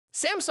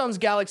Samsung's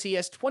Galaxy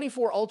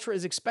S24 Ultra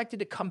is expected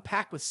to come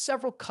packed with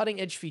several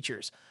cutting-edge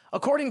features.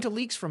 According to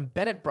leaks from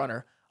Bennett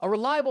Brunner, a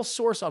reliable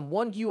source on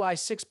One UI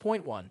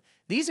 6.1,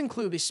 these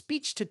include a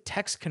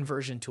speech-to-text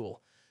conversion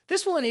tool.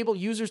 This will enable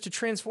users to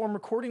transform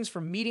recordings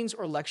from meetings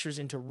or lectures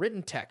into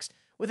written text,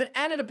 with an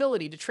added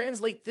ability to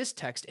translate this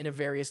text into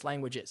various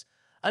languages.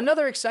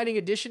 Another exciting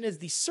addition is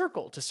the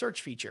Circle to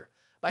Search feature.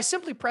 By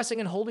simply pressing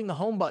and holding the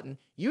home button,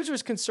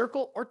 users can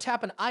circle or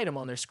tap an item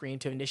on their screen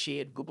to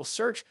initiate a Google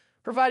search,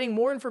 providing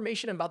more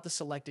information about the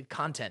selected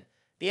content.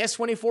 The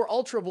S24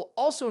 Ultra will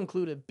also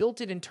include a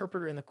built-in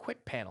interpreter in the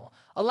Quick panel,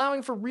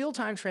 allowing for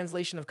real-time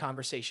translation of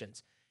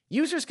conversations.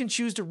 Users can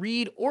choose to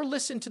read or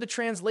listen to the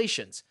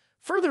translations.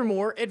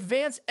 Furthermore,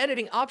 advanced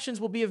editing options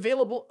will be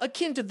available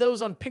akin to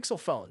those on Pixel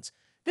phones.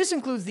 This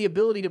includes the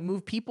ability to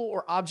move people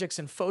or objects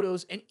in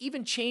photos and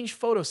even change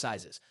photo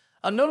sizes.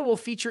 A notable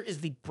feature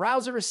is the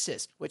Browser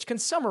Assist, which can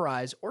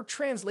summarize or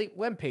translate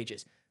web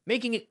pages,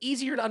 making it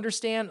easier to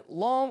understand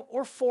long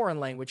or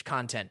foreign language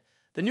content.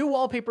 The new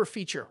wallpaper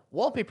feature,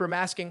 Wallpaper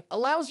Masking,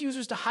 allows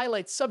users to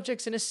highlight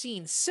subjects in a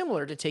scene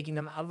similar to taking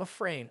them out of a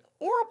frame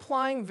or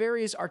applying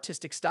various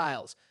artistic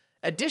styles.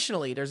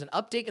 Additionally, there's an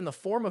update in the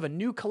form of a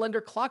new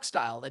calendar clock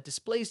style that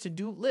displays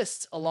to-do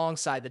lists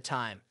alongside the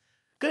time.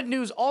 Good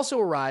news also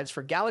arrives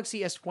for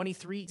Galaxy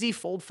S23, Z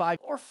Fold 5,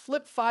 or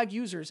Flip 5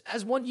 users,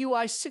 as One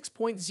UI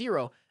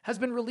 6.0 has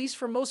been released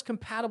for most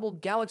compatible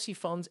Galaxy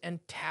phones and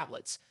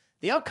tablets.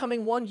 The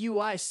upcoming One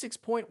UI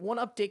 6.1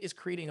 update is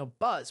creating a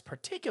buzz,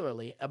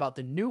 particularly about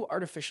the new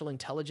artificial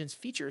intelligence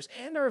features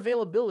and their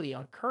availability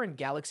on current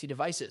Galaxy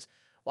devices.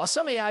 While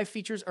some AI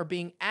features are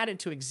being added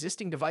to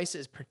existing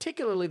devices,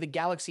 particularly the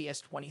Galaxy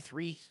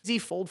S23, Z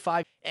Fold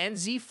 5, and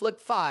Z Flip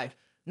 5,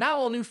 now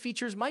all new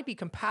features might be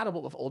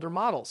compatible with older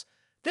models.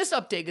 This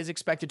update is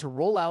expected to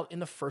roll out in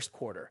the first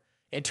quarter.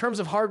 In terms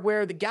of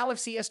hardware, the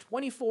Galaxy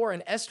S24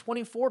 and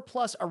S24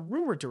 Plus are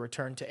rumored to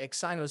return to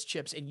Exynos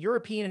chips in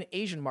European and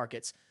Asian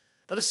markets,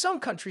 though some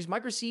countries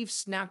might receive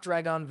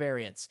Snapdragon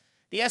variants.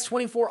 The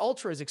S24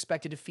 Ultra is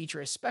expected to feature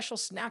a special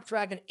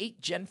Snapdragon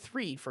 8 Gen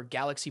 3 for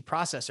Galaxy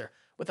processor,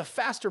 with a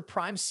faster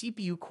Prime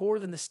CPU core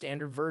than the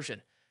standard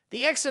version.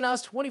 The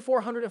Exynos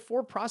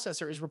 2404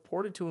 processor is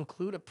reported to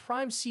include a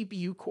Prime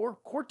CPU core,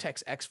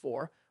 Cortex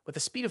X4, with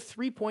a speed of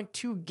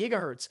 3.2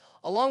 GHz,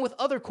 along with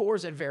other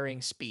cores at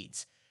varying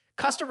speeds.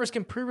 Customers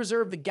can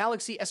pre-reserve the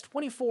Galaxy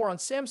S24 on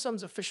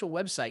Samsung's official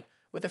website,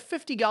 with a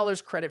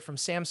 $50 credit from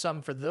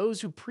Samsung for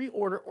those who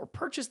pre-order or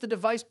purchase the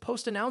device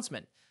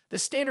post-announcement. The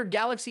standard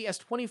Galaxy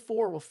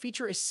S24 will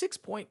feature a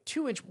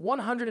 6.2-inch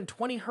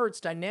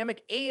 120Hz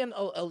dynamic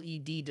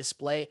AMOLED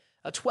display,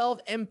 a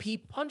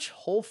 12MP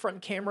punch-hole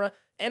front camera,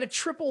 and a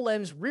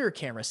triple-lens rear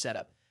camera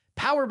setup.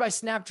 Powered by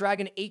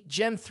Snapdragon 8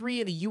 Gen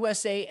 3 in the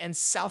USA and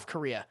South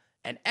Korea,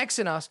 and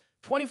Exynos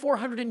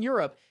 2400 in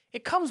Europe,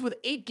 it comes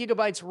with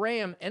 8GB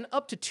RAM and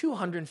up to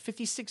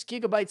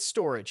 256GB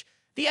storage.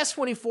 The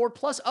S24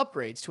 Plus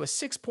upgrades to a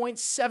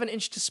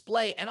 6.7-inch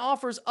display and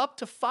offers up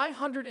to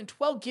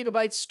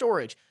 512GB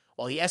storage,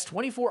 while the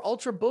S24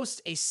 Ultra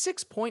boasts a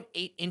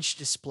 6.8-inch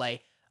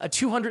display, a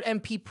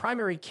 200MP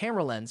primary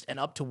camera lens, and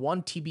up to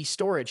 1TB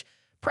storage.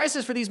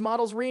 Prices for these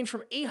models range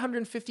from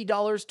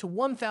 $850 to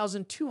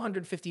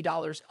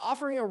 $1,250,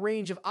 offering a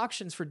range of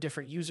options for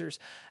different users.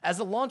 As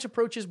the launch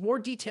approaches, more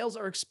details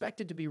are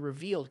expected to be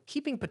revealed,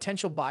 keeping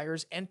potential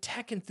buyers and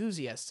tech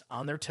enthusiasts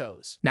on their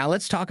toes. Now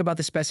let's talk about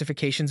the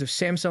specifications of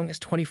Samsung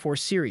S24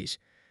 series.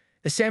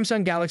 The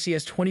Samsung Galaxy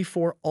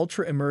S24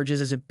 Ultra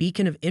emerges as a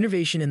beacon of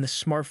innovation in the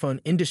smartphone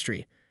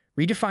industry,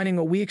 redefining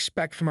what we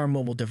expect from our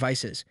mobile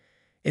devices.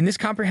 In this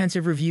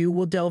comprehensive review,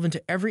 we'll delve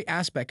into every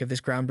aspect of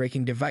this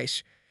groundbreaking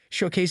device,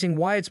 showcasing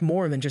why it's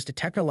more than just a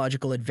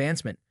technological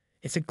advancement.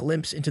 It's a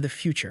glimpse into the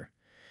future.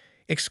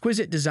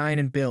 Exquisite design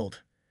and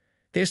build.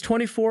 The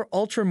S24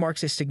 Ultra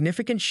marks a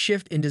significant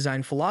shift in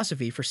design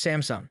philosophy for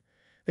Samsung.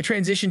 The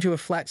transition to a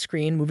flat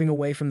screen, moving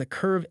away from the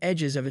curved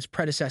edges of its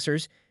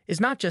predecessors, is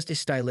not just a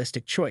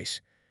stylistic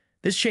choice.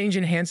 This change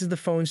enhances the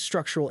phone's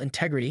structural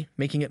integrity,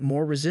 making it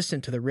more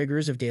resistant to the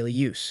rigors of daily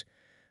use.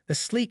 The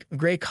sleek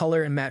gray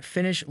color and matte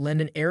finish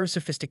lend an air of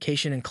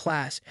sophistication and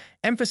class,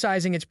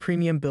 emphasizing its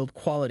premium build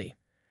quality.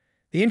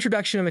 The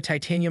introduction of a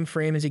titanium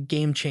frame is a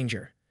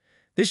game-changer.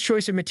 This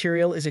choice of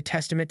material is a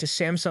testament to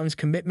Samsung's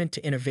commitment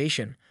to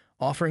innovation,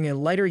 offering a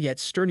lighter yet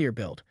sturdier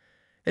build.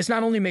 This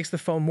not only makes the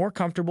phone more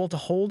comfortable to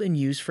hold and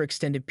use for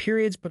extended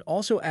periods, but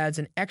also adds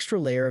an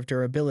extra layer of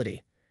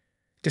durability.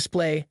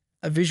 Display,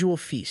 a visual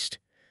feast.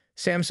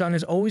 Samsung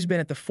has always been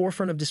at the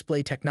forefront of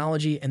display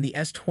technology, and the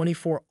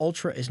S24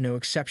 Ultra is no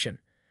exception.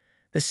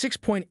 The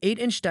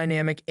 6.8-inch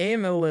dynamic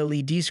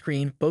AMOLED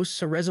screen boasts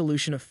a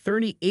resolution of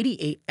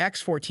 3088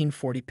 x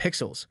 1440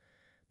 pixels.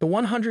 The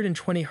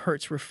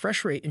 120Hz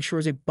refresh rate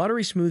ensures a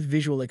buttery-smooth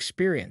visual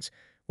experience,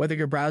 whether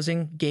you're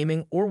browsing,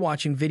 gaming, or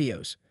watching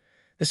videos.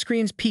 The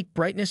screen's peak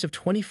brightness of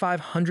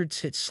 2500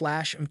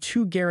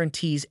 nits/2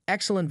 guarantees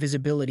excellent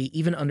visibility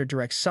even under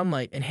direct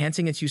sunlight,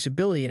 enhancing its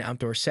usability in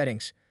outdoor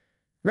settings.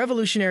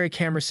 Revolutionary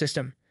camera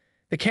system.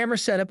 The camera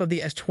setup of the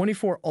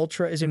S24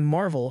 Ultra is a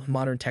marvel of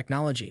modern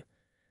technology.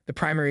 The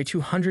primary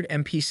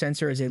 200MP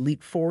sensor is a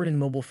leap forward in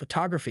mobile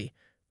photography,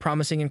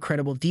 promising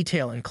incredible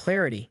detail and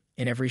clarity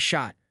in every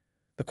shot.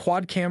 The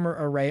quad-camera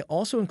array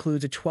also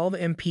includes a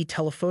 12MP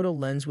telephoto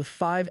lens with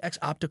 5x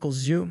optical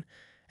zoom,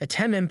 a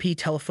 10MP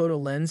telephoto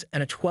lens,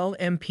 and a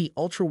 12MP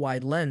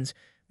ultra-wide lens,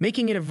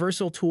 making it a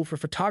versatile tool for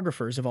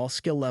photographers of all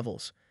skill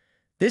levels.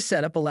 This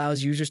setup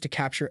allows users to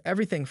capture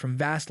everything from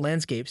vast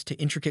landscapes to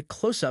intricate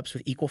close-ups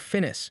with equal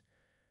finesse.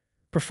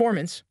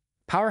 Performance,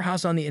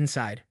 powerhouse on the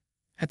inside.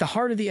 At the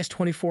heart of the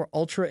S24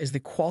 Ultra is the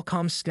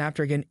Qualcomm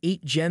Snapdragon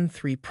 8 Gen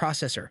 3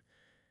 processor.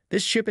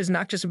 This chip is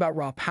not just about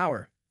raw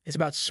power, it's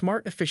about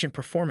smart, efficient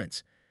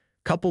performance.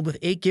 Coupled with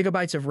 8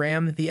 GB of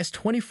RAM, the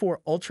S24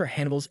 Ultra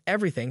handles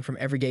everything from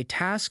everyday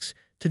tasks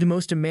to the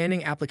most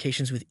demanding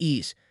applications with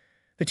ease.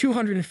 The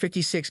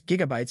 256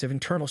 GB of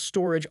internal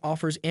storage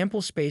offers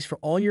ample space for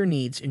all your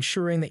needs,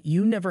 ensuring that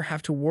you never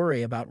have to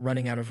worry about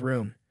running out of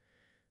room.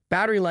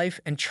 Battery life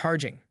and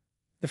charging.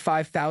 The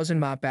 5,000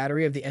 mAh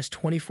battery of the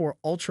S24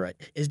 Ultra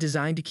is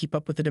designed to keep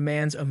up with the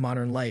demands of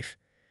modern life.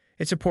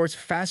 It supports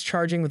fast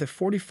charging with a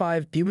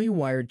 45W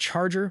wired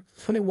charger,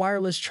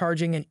 wireless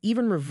charging, and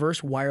even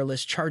reverse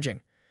wireless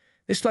charging.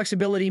 This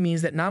flexibility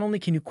means that not only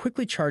can you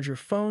quickly charge your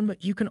phone,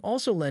 but you can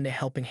also lend a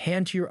helping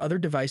hand to your other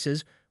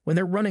devices when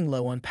they're running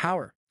low on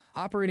power.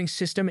 Operating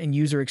system and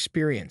user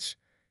experience.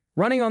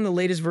 Running on the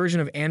latest version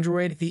of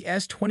Android, the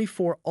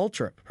S24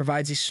 Ultra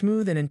provides a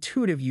smooth and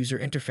intuitive user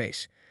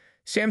interface.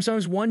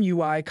 Samsung's One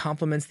UI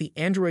complements the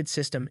Android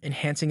system,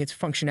 enhancing its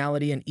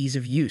functionality and ease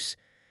of use.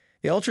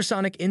 The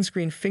ultrasonic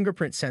in-screen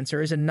fingerprint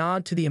sensor is a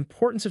nod to the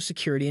importance of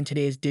security in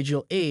today's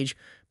digital age,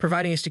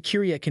 providing a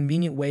secure yet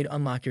convenient way to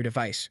unlock your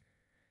device.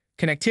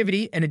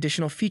 Connectivity and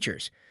additional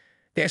features.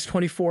 The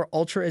S24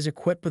 Ultra is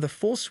equipped with a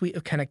full suite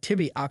of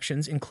connectivity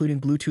options,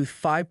 including Bluetooth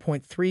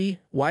 5.3,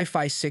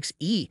 Wi-Fi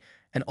 6E,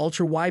 and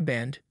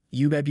ultra-wideband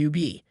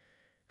UWB.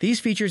 These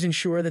features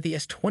ensure that the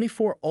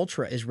S24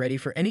 Ultra is ready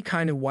for any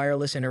kind of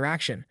wireless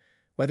interaction,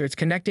 whether it's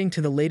connecting to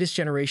the latest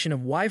generation of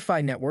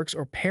Wi-Fi networks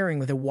or pairing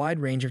with a wide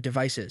range of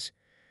devices.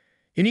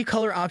 Unique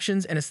color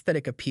options and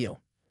aesthetic appeal.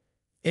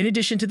 In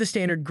addition to the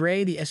standard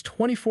gray, the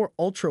S24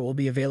 Ultra will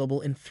be available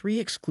in 3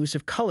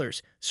 exclusive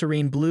colors: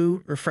 serene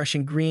blue,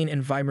 refreshing green,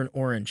 and vibrant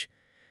orange.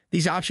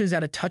 These options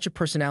add a touch of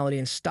personality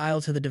and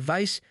style to the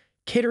device,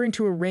 catering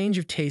to a range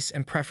of tastes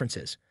and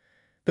preferences.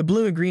 The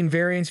blue and green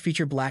variants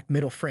feature black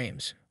middle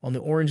frames, while the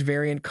orange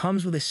variant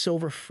comes with a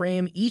silver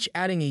frame, each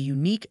adding a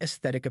unique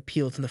aesthetic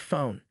appeal to the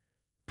phone.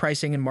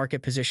 Pricing and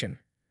market position.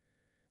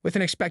 With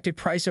an expected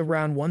price of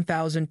around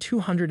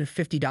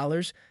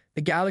 $1,250,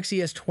 the Galaxy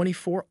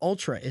S24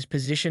 Ultra is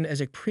positioned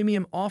as a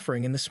premium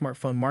offering in the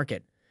smartphone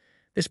market.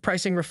 This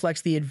pricing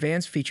reflects the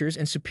advanced features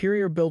and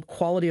superior build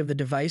quality of the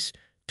device,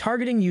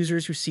 targeting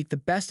users who seek the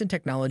best in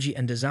technology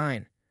and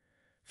design.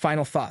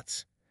 Final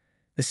thoughts.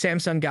 The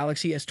Samsung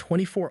Galaxy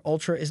S24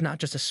 Ultra is not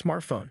just a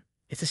smartphone,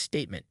 it's a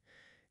statement.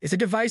 It's a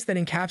device that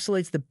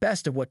encapsulates the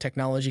best of what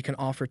technology can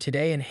offer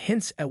today and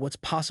hints at what's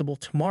possible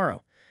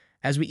tomorrow.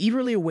 As we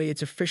eagerly await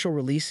its official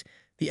release,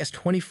 the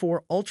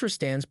S24 Ultra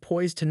stands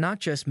poised to not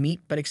just meet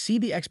but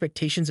exceed the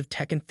expectations of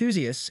tech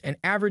enthusiasts and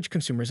average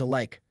consumers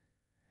alike.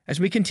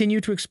 As we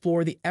continue to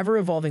explore the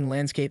ever-evolving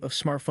landscape of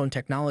smartphone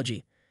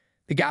technology,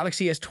 the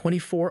Galaxy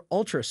S24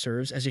 Ultra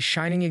serves as a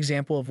shining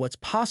example of what's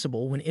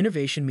possible when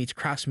innovation meets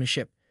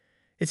craftsmanship.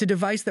 It's a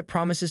device that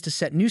promises to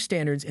set new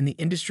standards in the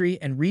industry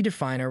and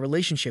redefine our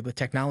relationship with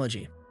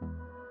technology.